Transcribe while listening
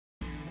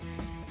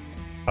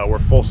We're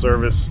full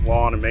service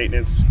lawn and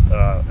maintenance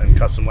and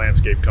custom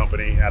landscape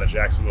company out of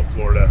Jacksonville,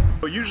 Florida.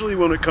 But usually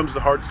when it comes to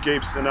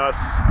hardscapes and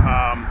us,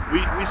 we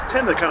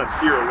tend to kind of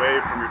steer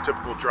away from your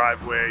typical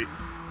driveway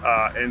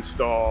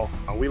install.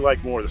 We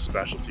like more of the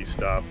specialty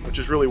stuff, which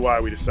is really why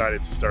we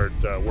decided to start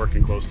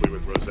working closely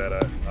with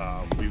Rosetta.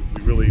 We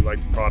really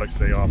like the products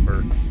they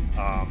offer.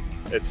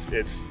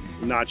 It's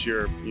not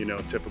your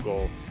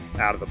typical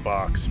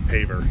out-of-the-box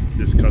paver.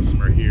 This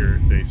customer here,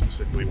 they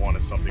specifically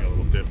wanted something a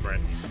little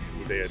different.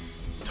 They had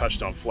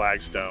touched on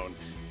flagstone,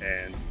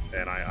 and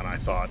I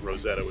thought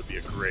Rosetta would be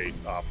a great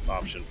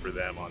option for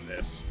them on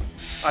this.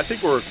 I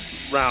think we're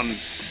around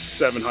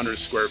 700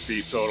 square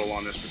feet total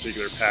on this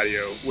particular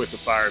patio with the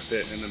fire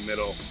pit in the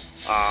middle.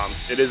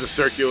 It is a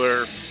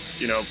circular,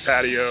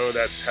 patio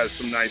that has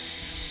some nice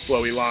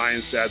flowy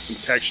lines to add some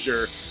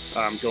texture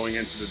going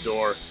into the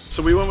door.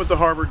 So we went with the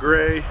Harbor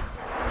Gray.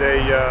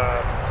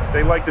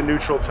 They like the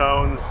neutral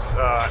tones,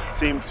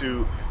 seem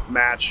to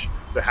match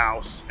the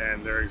house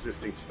and their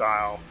existing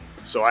style.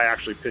 So I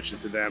actually pitched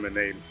it to them, and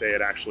they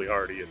had actually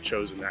already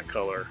chosen that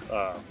color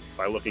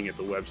by looking at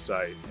the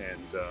website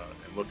and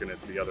looking at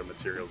the other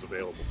materials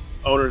available.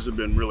 Owners have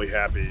been really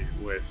happy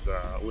with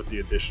the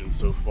addition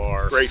so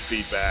far. Great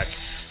feedback.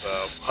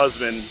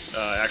 Husband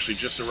actually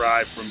just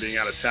arrived from being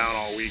out of town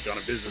all week on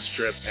a business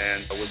trip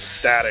and was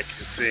ecstatic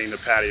at seeing the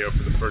patio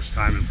for the first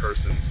time in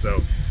person.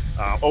 So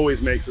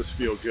always makes us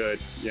feel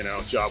good,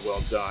 job well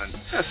done.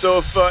 Yeah, so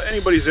if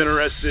anybody's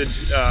interested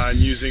in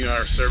using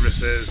our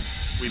services,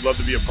 we'd love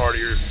to be a part of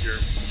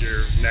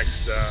your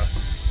next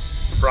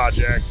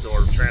project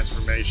or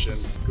transformation.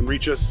 You can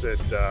reach us at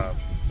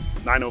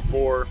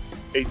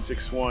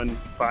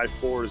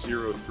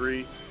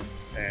 904-861-5403,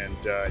 and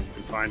you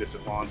can find us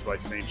at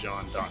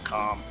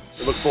lawnsbystjohn.com.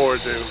 We look forward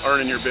to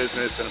earning your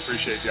business and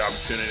appreciate the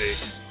opportunity.